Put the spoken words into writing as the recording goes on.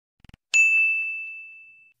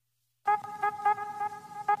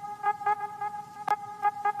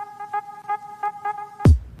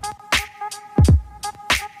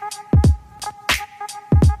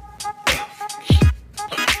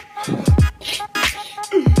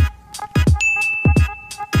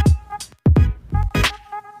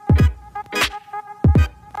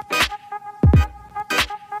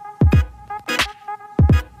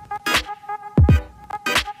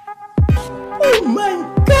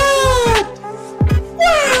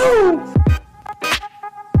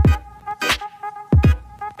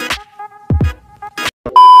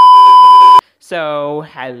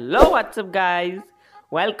Hello, what's up guys?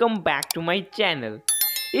 Welcome back to my channel.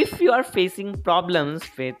 If you are facing problems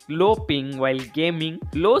with low ping while gaming,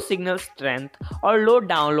 low signal strength or low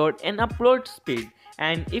download and upload speed,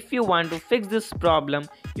 and if you want to fix this problem,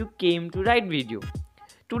 you came to right video.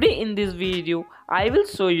 Today in this video, I will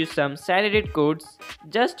show you some Setedit codes.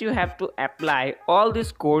 Just you have to apply all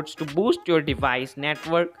these codes to boost your device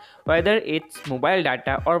network, whether it's mobile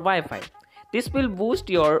data or Wi-Fi. This will boost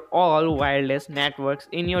your all wireless networks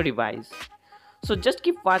in your device. So just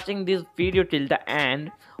keep watching this video till the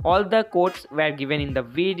end. All the codes were given in the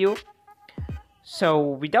video. So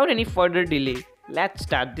without any further delay, let's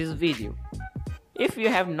start this video. If you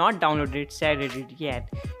have not downloaded Setedit yet,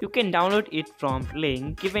 you can download it from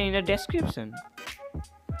link given in the description.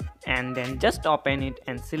 And then just open it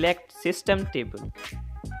and select System Table.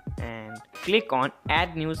 And click on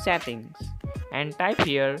Add New Settings. And type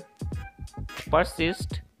here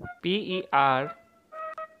persist persist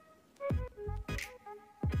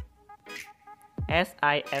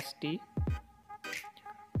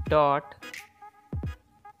dot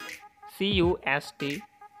cust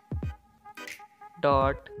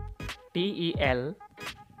dot tel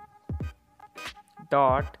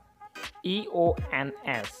dot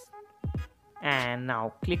eons, and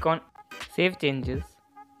now click on Save Changes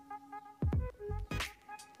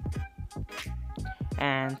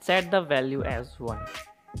and set the value as 1.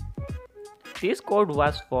 This code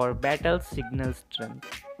was for battle signal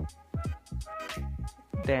strength.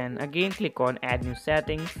 Then again click on Add New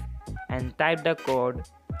Settings and type the code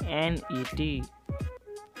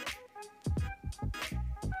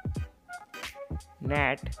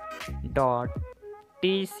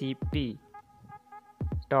net.tcp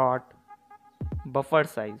dot buffer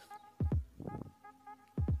size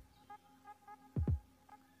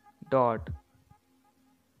dot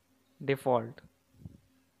default,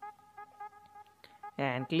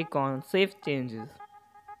 and click on Save Changes.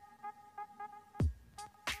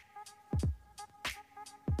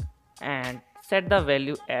 And set the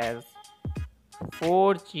value as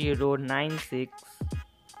 4096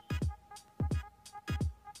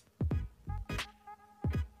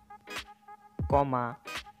 comma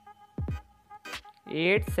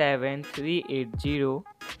 87380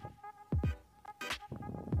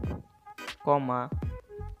 comma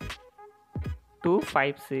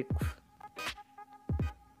 256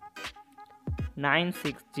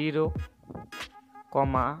 960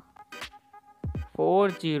 comma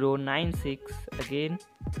 4096 again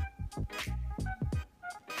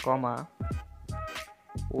comma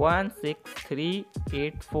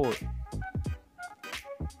 16384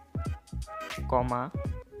 comma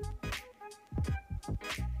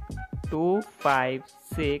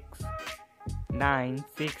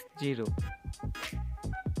 256960,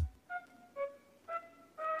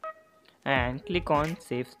 and click on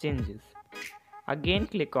Save Changes. Again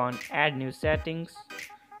click on Add New Settings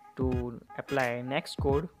to apply next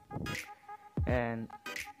code and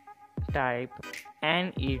type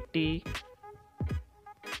net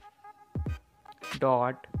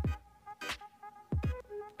dot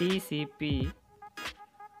tcp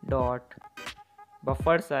dot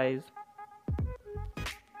buffer size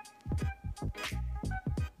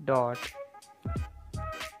dot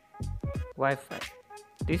Wi-Fi.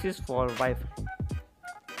 This is for Wi-Fi.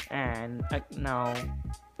 And now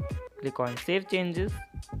click on Save Changes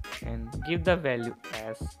and give the value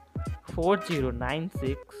as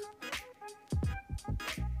 4096,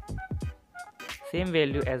 same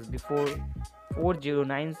value as before,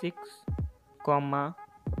 4096 comma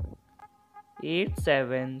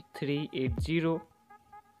 87380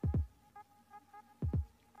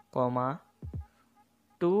 comma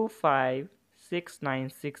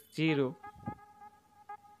 256960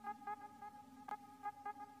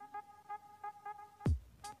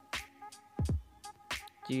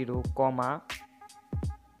 comma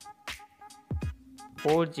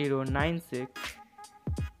 4096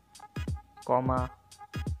 comma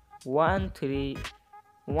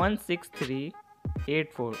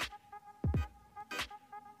 16384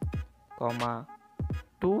 comma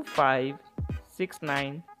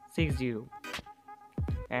 256960,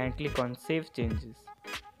 and click on Save Changes.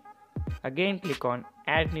 Again click on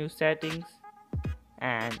Add New Settings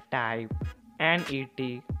and type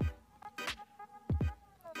net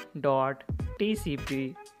dot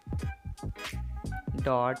tcp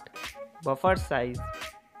dot buffer size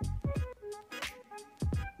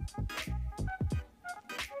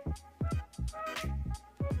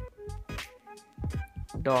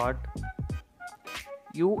dot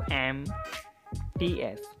umts,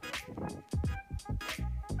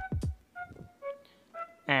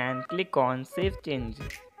 and click on Save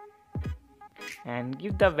Changes. and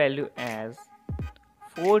give the value as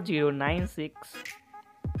 4096,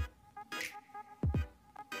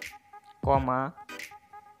 comma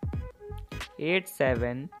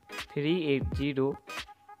 87380,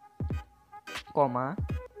 comma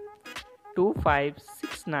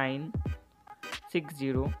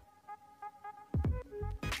 256960,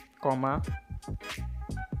 comma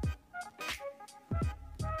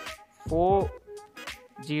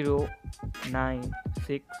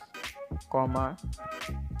 4096, comma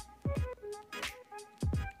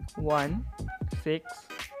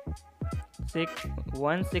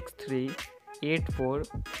 16384,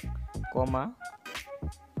 comma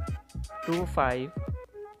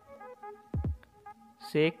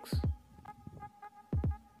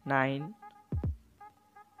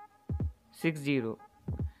 256960,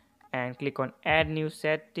 and click on add new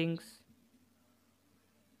settings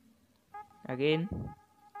again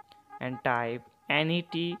and type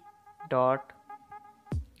net.tcp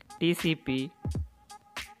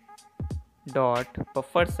dot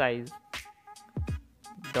buffer size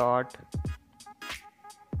dot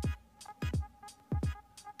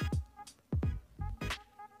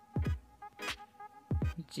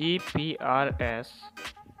gprs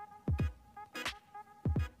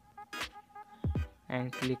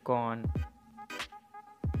and click on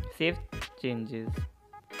save changes,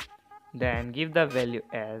 then give the value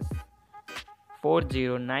as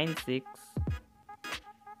 4096,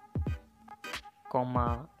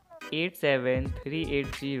 comma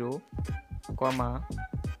 87380, comma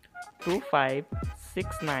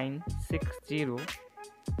 256960,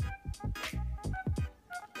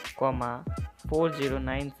 comma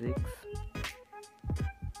 4096,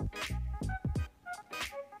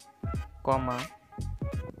 comma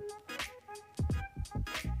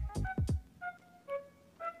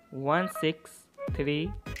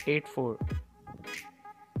 16384,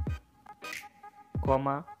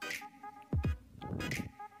 comma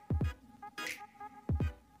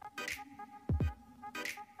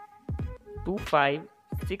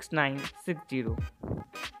 256960,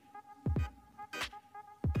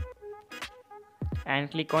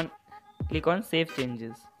 and click on save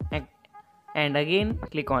changes, and again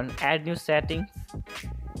click on add new settings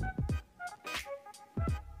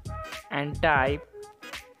and type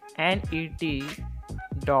net.tcp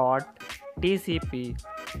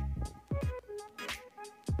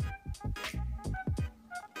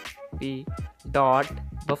dot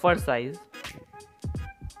buffer size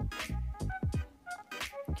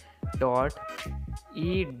dot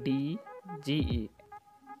edge,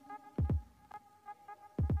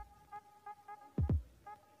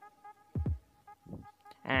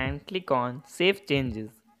 and click on save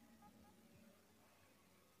changes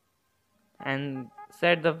and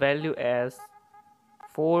set the value as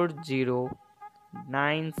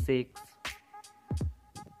 4096,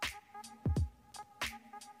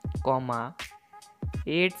 comma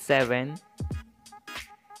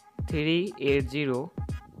 87380,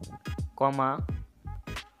 comma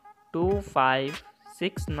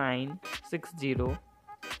 256960,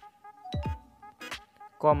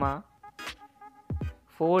 comma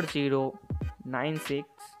 4096,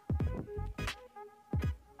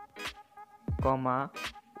 comma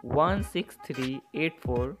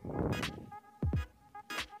 16384,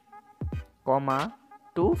 comma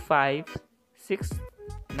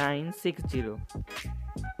 256960,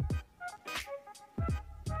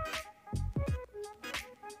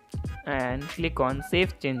 and click on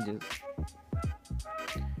save changes.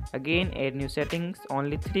 Again add new settings,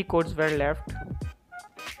 only 3 codes were left.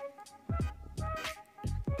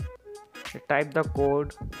 Type the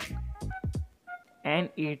code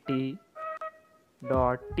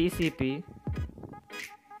net.tcp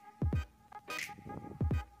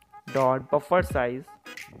dot buffer size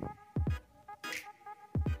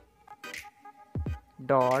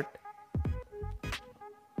dot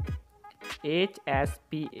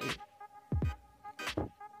hspa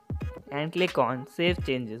and click on save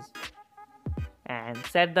changes and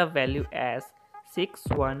set the value as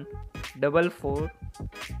 6144,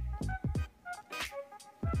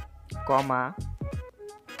 comma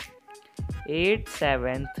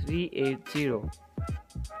 87380,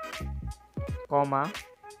 comma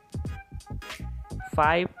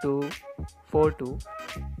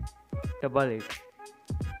 524288,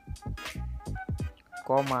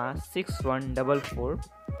 comma 6144,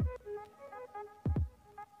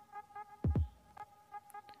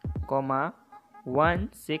 comma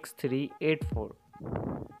 16384,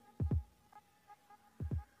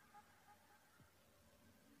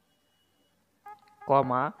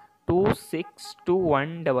 comma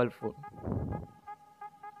 262144,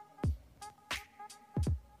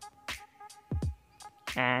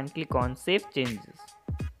 and click on save changes.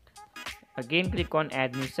 Again click on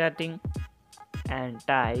add new setting and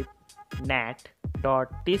type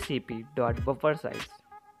nat.tcp.buffersize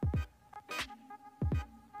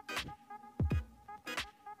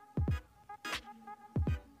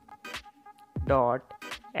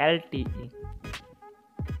 .lte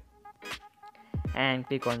and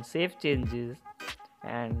click on save changes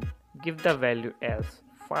and give the value as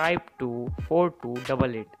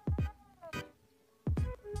 524288,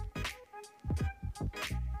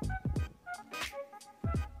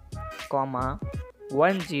 comma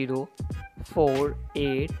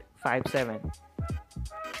 104857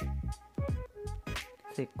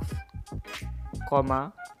 6,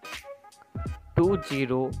 comma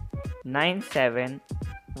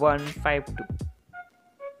 2097152,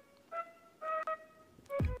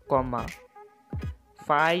 comma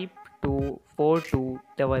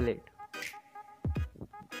 524288,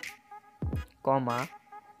 comma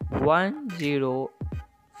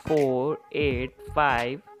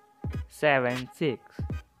 104857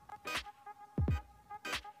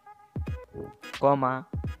 comma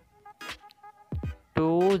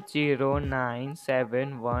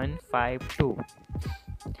 2097152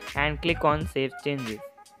 and click on save changes.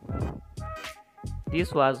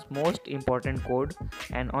 This was most important code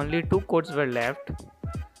and only 2 codes were left,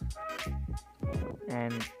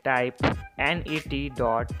 and type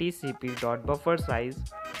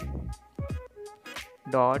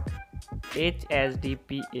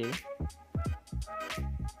net.tcp.buffersize.hsdpa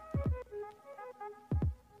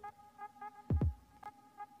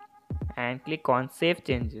and click on save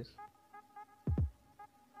changes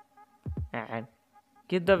and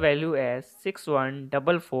give the value as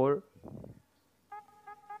 6144,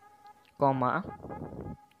 comma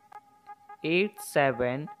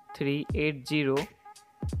 87380,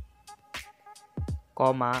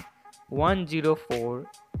 comma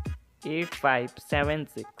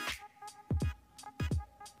 1048576,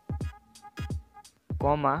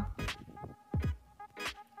 comma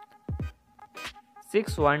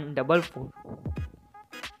 6144,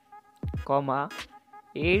 comma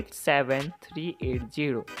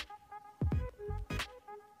 87380,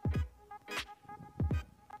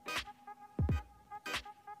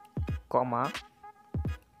 comma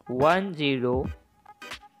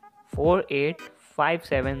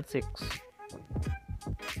 1048576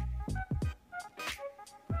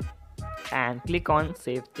 and click on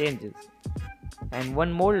save changes. And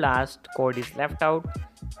one more last code is left out.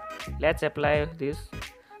 Let's apply this.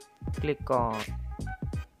 Click on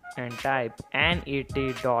and type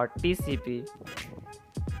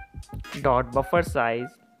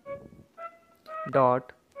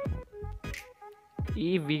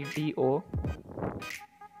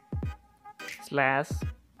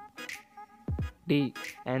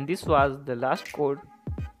and this was the last code.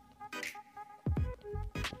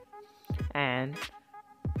 And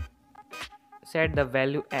set the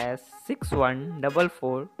value as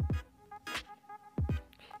 6144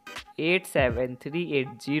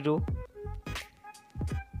 87380,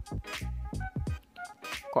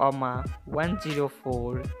 comma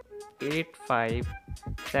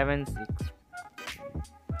 1048576,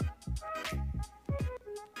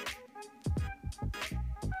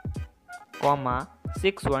 comma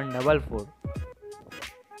 6144.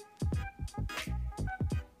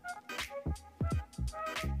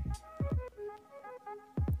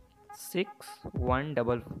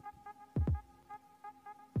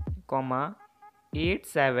 Comma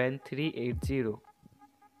 87380,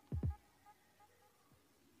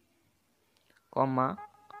 comma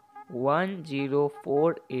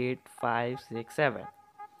 1048567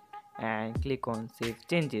 and click on save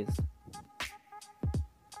changes.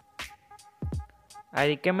 I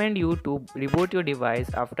recommend you to reboot your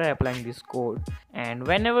device after applying this code, and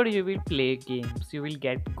whenever you will play games you will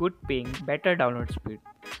get good ping, better download speed.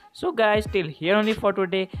 So guys, till here only for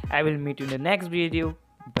today. I will meet you in the next video.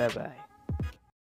 Bye bye.